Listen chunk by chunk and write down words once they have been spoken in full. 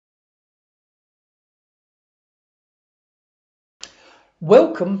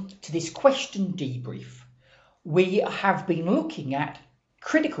Welcome to this question debrief. We have been looking at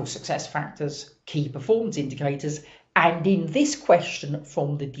critical success factors, key performance indicators, and in this question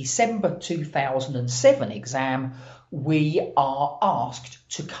from the December 2007 exam, we are asked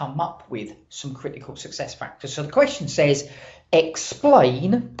to come up with some critical success factors. So the question says,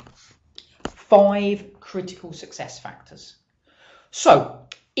 explain 5 critical success factors. So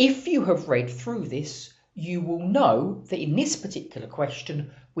if you have read through this, you will know that in this particular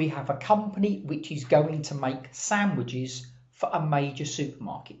question, we have a company which is going to make sandwiches for a major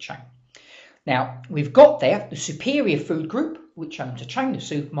supermarket chain. Now, we've got there the Superior Food Group, which owns a chain of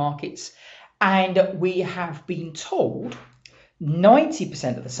supermarkets, and we have been told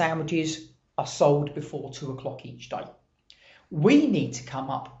 90% of the sandwiches are sold before 2 o'clock each day. We need to come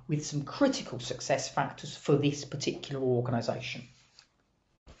up with some critical success factors for this particular organisation.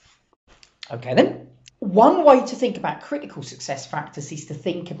 Okay then. One way to think about critical success factors is to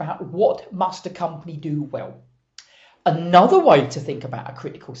think about what must a company do well. Another way to think about a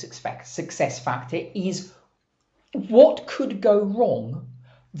critical success factor is what could go wrong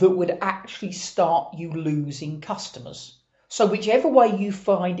that would actually start you losing customers. So whichever way you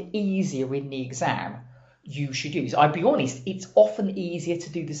find easier in the exam, you should use. I'll be honest, it's often easier to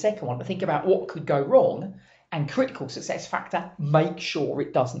do the second one, but think about what could go wrong and critical success factor, make sure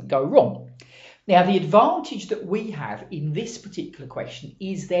it doesn't go wrong. Now, the advantage that we have in this particular question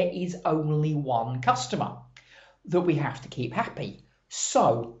is there is only one customer that we have to keep happy.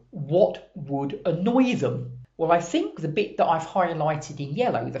 So what would annoy them? Well, I think the bit that I've highlighted in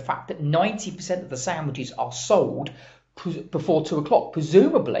yellow, the fact that 90% of the sandwiches are sold before 2 o'clock,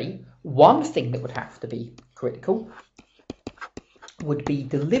 presumably one thing that would have to be critical would be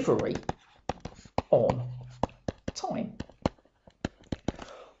delivery on time.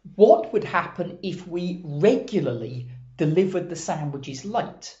 What would happen if we regularly delivered the sandwiches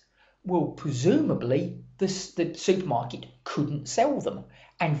late? Well, presumably the supermarket couldn't sell them,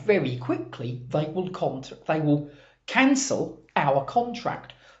 and very quickly they will cancel our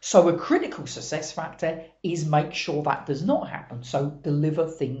contract. So a critical success factor is make sure that does not happen. So deliver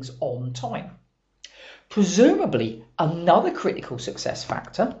things on time. Presumably another critical success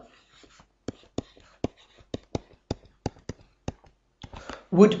factor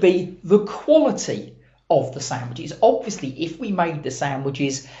would be the quality of the sandwiches. Obviously, if we made the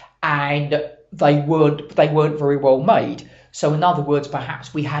sandwiches and they weren't very well made, so in other words,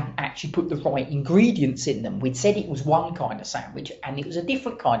 perhaps we hadn't actually put the right ingredients in them. We'd said it was one kind of sandwich and it was a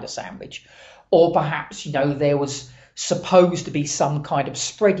different kind of sandwich. Or perhaps, there was supposed to be some kind of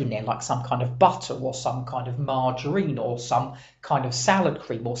spread in there, like some kind of butter or some kind of margarine or some kind of salad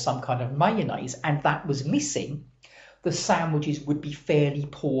cream or some kind of mayonnaise, and that was missing. The sandwiches would be fairly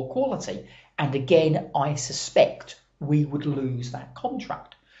poor quality. And again, I suspect we would lose that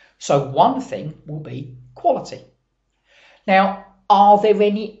contract. So one thing will be quality. Now, are there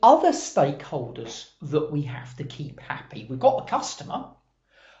any other stakeholders that we have to keep happy? We've got the customer.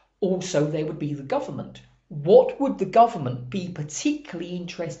 Also, there would be the government. What would the government be particularly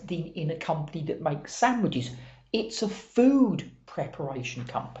interested in a company that makes sandwiches? It's a food preparation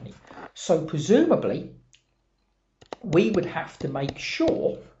company. So presumably, we would have to make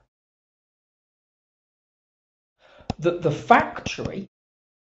sure that the factory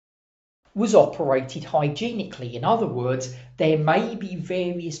was operated hygienically. In other words, there may be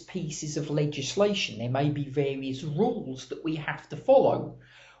various pieces of legislation, there may be various rules that we have to follow.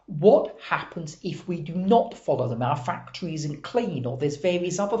 What happens if we do not follow them? Our factory isn't clean, or there's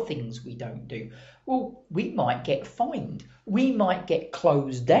various other things we don't do. Well, we might get fined, we might get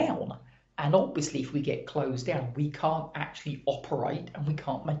closed down. And obviously, if we get closed down, we can't actually operate and we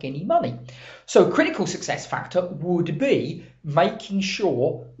can't make any money. So a critical success factor would be making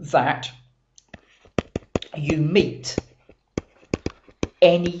sure that you meet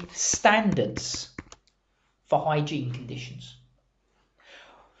any standards for hygiene conditions.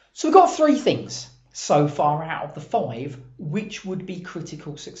 So we've got 3 things so far out of the 5 which would be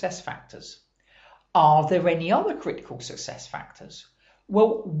critical success factors. Are there any other critical success factors?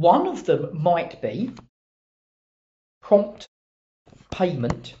 Well, one of them might be prompt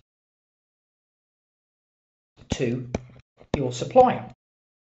payment to your supplier.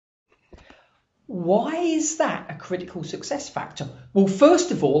 Why is that a critical success factor? Well,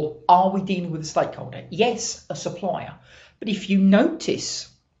 first of all, are we dealing with a stakeholder? Yes, a supplier. But if you notice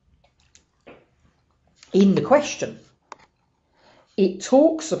in the question, it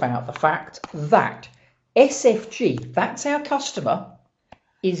talks about the fact that SFG, that's our customer,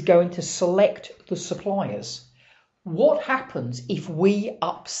 is going to select the suppliers. What happens if we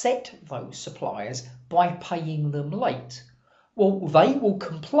upset those suppliers by paying them late? Well, they will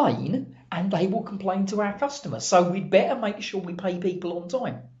complain, and they will complain to our customers. So we'd better make sure we pay people on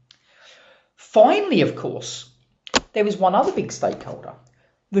time. Finally, of course, there is one other big stakeholder.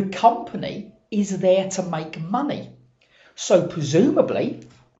 The company is there to make money. So presumably,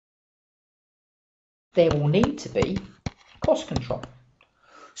 there will need to be cost control.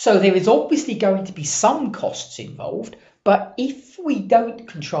 So there is obviously going to be some costs involved, but if we don't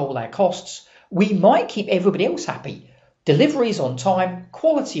control our costs, we might keep everybody else happy. Delivery is on time,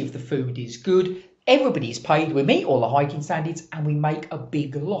 quality of the food is good, everybody's paid, we meet all the hygiene standards, and we make a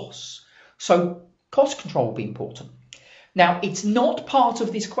big loss. So cost control will be important. Now, it's not part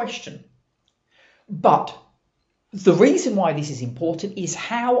of this question, but the reason why this is important is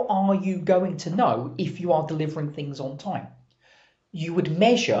how are you going to know if you are delivering things on time? You would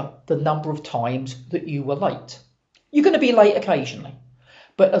measure the number of times that you were late. You're going to be late occasionally,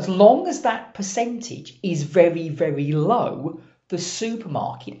 but as long as that percentage is very, very low, the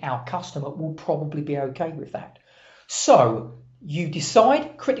supermarket, our customer, will probably be okay with that. So you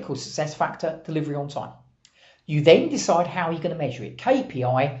decide critical success factor, delivery on time. You then decide how you're going to measure it.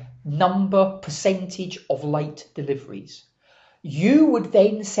 KPI, number, percentage of late deliveries. You would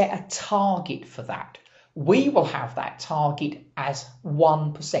then set a target for that. We will have that target as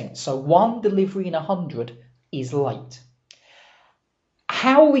 1%. So one delivery in 100 is late.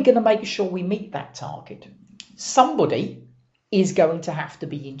 How are we going to make sure we meet that target? Somebody is going to have to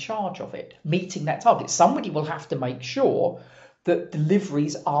be in charge of it, meeting that target. Somebody will have to make sure that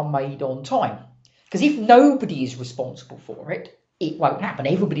deliveries are made on time. Because if nobody is responsible for it, it won't happen.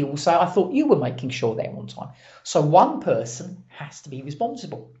 Everybody will say, I thought you were making sure they're on time. So one person has to be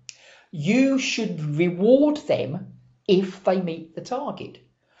responsible. You should reward them if they meet the target.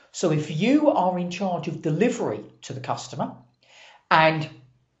 So if you are in charge of delivery to the customer and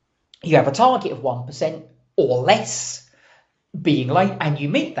you have a target of 1% or less being late and you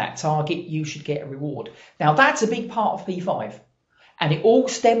meet that target, you should get a reward. Now that's a big part of P5, and it all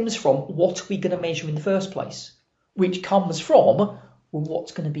stems from what are we going to measure in the first place, which comes from, well,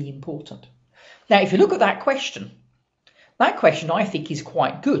 what's going to be important. Now if you look at that question I think is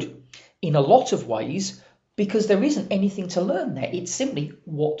quite good in a lot of ways, because there isn't anything to learn there. It's simply,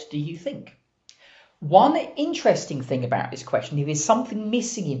 what do you think? One interesting thing about this question, there is something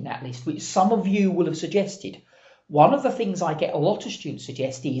missing in that list, which some of you will have suggested. One of the things I get a lot of students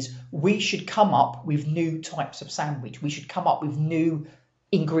suggest is we should come up with new types of sandwich. We should come up with new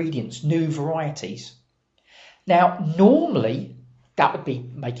ingredients, new varieties. Now, normally that would be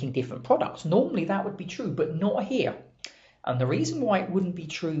making different products. Normally that would be true, but not here. And the reason why it wouldn't be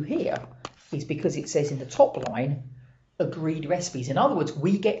true here is because it says in the top line, agreed recipes. In other words,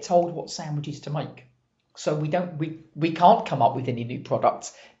 we get told what sandwiches to make. So we can't come up with any new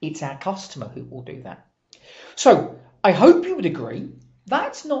products. It's our customer who will do that. So I hope you would agree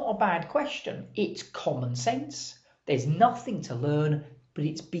that's not a bad question. It's common sense. There's nothing to learn, but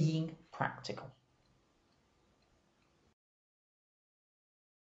it's being practical.